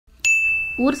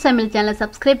ஊர் சமையல் சேனலை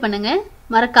சப்ஸ்கிரைப் பண்ணுங்க,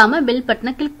 மறக்காம பெல்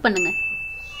பட்டனை கிளிக் பண்ணுங்க.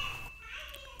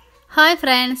 ஹாய்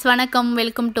ஃப்ரெண்ட்ஸ், வணக்கம்.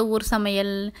 வெல்கம் டு ஊர்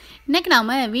சமையல். இன்றைக்கி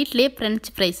நாம் வீட்டிலே ஃப்ரெஞ்ச்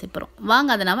ஃப்ரைஸ் செய்கிறோம்.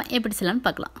 வாங்க அதை நாம் எப்படி செய்யலாம்னு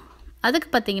பார்க்கலாம். அதுக்கு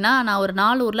பார்த்திங்கன்னா நான் ஒரு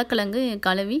 4 உருளைக்கிழங்கு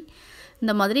கழுவி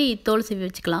இந்த மாதிரி தோல் சீவி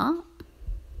வச்சுக்கலாம்.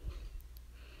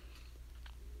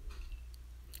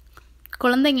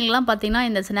 குழந்தைங்களுக்கெலாம் பார்த்திங்கன்னா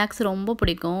இந்த ஸ்நாக்ஸ் ரொம்ப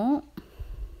பிடிக்கும்,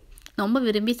 ரொம்ப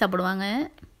விரும்பி சாப்பிடுவாங்க.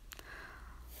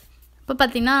 இப்போ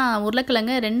பார்த்திங்கன்னா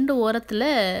உருளைக்கிழங்கு 2 ஓரத்தில்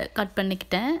கட்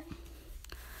பண்ணிக்கிட்டேன்.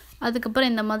 அதுக்கப்புறம்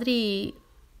இந்த மாதிரி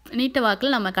நீட்ட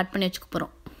வாக்கில் நம்ம கட் பண்ணி வச்சுக்க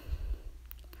போகிறோம்.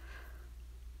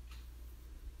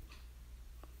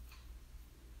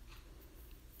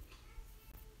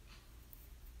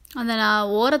 அந்த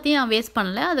நான் ஓரத்தையும் நான் வேஸ்ட்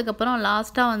பண்ணல. அதுக்கப்புறம்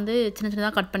லாஸ்ட்டாக வந்து சின்ன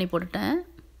சின்னதாக கட் பண்ணி போட்டுட்டேன்.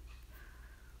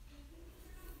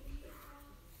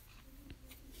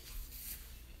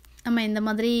 நம்ம இந்த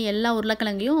மாதிரி எல்லா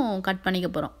உருளைக்கிழங்கையும் கட் பண்ணிக்க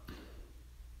போகிறோம்.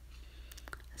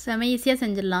 செம ஈஸியாக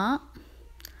செஞ்சிடலாம்.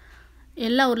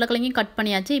 எல்லா உருளைக்கிழங்கையும் கட்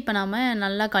பண்ணியாச்சு. இப்போ நாம்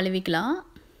நல்லா கழுவிக்கலாம்.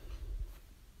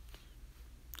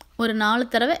 ஒரு 4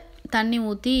 தடவை தண்ணி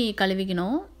ஊற்றி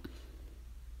கழுவிக்கணும்.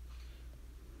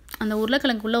 அந்த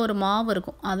உருளைக்கிழங்குக்குள்ளே ஒரு மாவு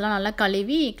இருக்கும், அதெல்லாம் நல்லா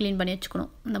கழுவி க்ளீன் பண்ணி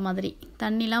வச்சுக்கணும். இந்த மாதிரி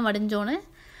தண்ணிலாம் வடிஞ்சோன்னே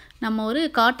நம்ம ஒரு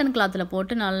காட்டன் கிளாத்தில்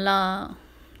போட்டு நல்லா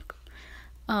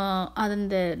அது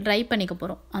இந்த ட்ரை பண்ணிக்க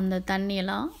போகிறோம் அந்த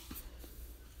தண்ணியெல்லாம்.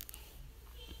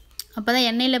 அப்போ தான்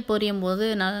எண்ணெயில் பொரியும் போது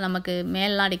நல்லா நமக்கு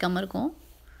மேலெலாம் அடிக்காமல் இருக்கும்.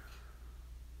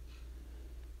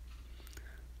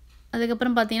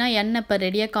 அதுக்கப்புறம் பார்த்திங்கன்னா எண்ணெய் இப்போ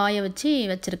ரெடியாக காய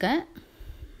வச்சுருக்கேன்.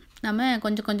 நம்ம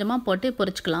கொஞ்சம் கொஞ்சமாக போட்டு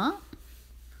பொரிச்சுக்கலாம்.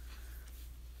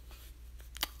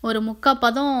 ஒரு 3/4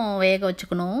 பதம் வேக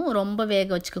வச்சுக்கணும், ரொம்ப வேக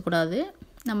வச்சுக்கக்கூடாது.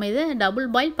 நம்ம இதை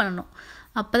டபுள் பாயில் பண்ணணும்.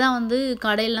 அப்போ தான் வந்து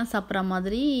கடையிலலாம் சாப்பிட்ற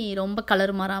மாதிரி ரொம்ப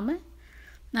கலர் மாறாமல்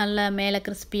நல்ல மேலே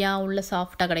கிறிஸ்பியாக உள்ள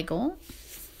சாஃப்டாக கிடைக்கும்.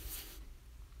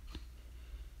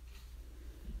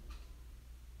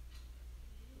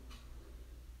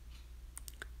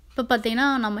 இப்போ பார்த்திங்கன்னா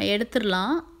நம்ம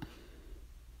எடுத்துடலாம்.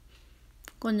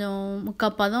 கொஞ்சம்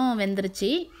 3/4 பதம்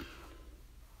வெந்துருச்சு.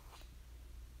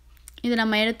 இது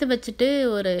நம்ம எடுத்து வச்சுட்டு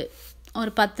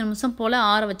ஒரு 10 நிமிஷம் போல்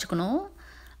ஆற வச்சுக்கணும்.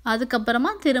 அதுக்கப்புறமா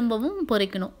திரும்பவும்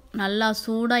பொரிக்கணும். நல்லா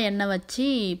சூடாக எண்ணெய் வச்சு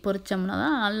பொரித்தோம்னா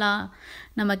தான் நல்லா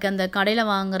நமக்கு அந்த கடையில்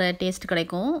வாங்குகிற டேஸ்ட்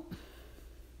கிடைக்கும்.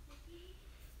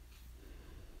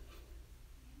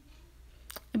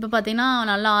 இப்போ பார்த்திங்கன்னா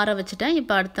நல்லா ஆற வச்சுட்டேன்.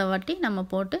 இப்போ அடுத்த வாட்டி நம்ம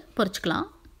போட்டு பொரிச்சுக்கலாம்.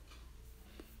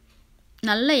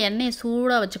 நல்ல எண்ணெயை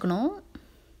சூடாக வச்சுக்கணும்,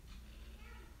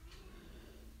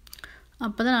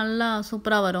 அப்போ தான் நல்லா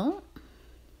சூப்பராக வரும்.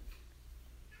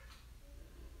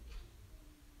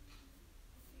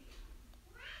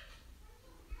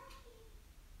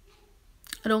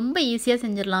 ரொம்ப ஈஸியாக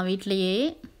செஞ்சிடலாம் வீட்லேயே.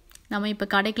 நம்ம இப்போ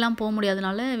கடைக்கெலாம் போக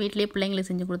முடியாதனால வீட்லேயே பிள்ளைங்களுக்கு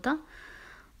செஞ்சு கொடுத்தா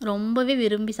ரொம்பவே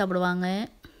விரும்பி சாப்பிடுவாங்க.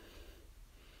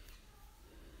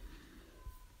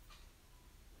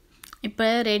 இப்போ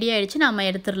ரெடி ஆகிடுச்சு, நம்ம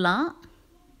எடுத்துடலாம்.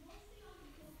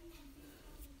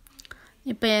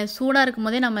 இப்போ சூடாக இருக்கும்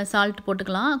போதே நம்ம சால்ட்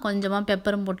போட்டுக்கலாம், கொஞ்சமாக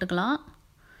பெப்பரும் போட்டுக்கலாம்.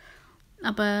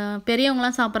 அப்போ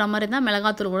பெரியவங்களாம் சாப்பிட்ற மாதிரி இருந்தால்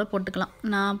மிளகாத்தூள் கூட போட்டுக்கலாம்.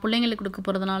 நான் பிள்ளைங்களுக்கு கொடுக்க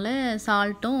போகிறதுனால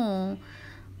சால்ட்டும்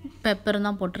பெப்பரும்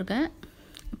தான் போட்டிருக்கேன்.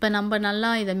 இப்போ நம்ம நல்லா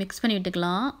இதை மிக்ஸ் பண்ணி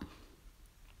விட்டுக்கலாம்.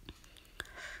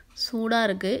 சூடாக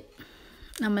இருக்குது,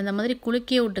 நம்ம இந்த மாதிரி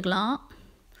குலுக்கியே விட்டுக்கலாம்.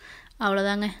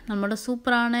 அவ்வளோதாங்க, நம்மளோட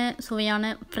சூப்பரான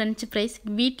சுவையான ஃப்ரெஞ்ச் ஃப்ரைஸ்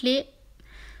வீட்டிலே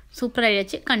சூப்பராக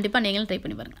ஆகிடுச்சு. கண்டிப்பாக நீங்களும் ட்ரை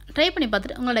பண்ணி பாருங்கள். ட்ரை பண்ணி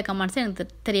பார்த்துட்டு உங்களோட கமெண்ட்ஸை எனக்கு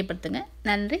தெரியப்படுத்துங்க.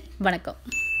 நன்றி, வணக்கம்.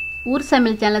 ஊர்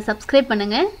சமையல் சேனலை சப்ஸ்கிரைப்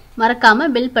பண்ணுங்கள்,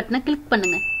 மறக்காமல் பெல் பட்டனை கிளிக்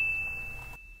பண்ணுங்கள்.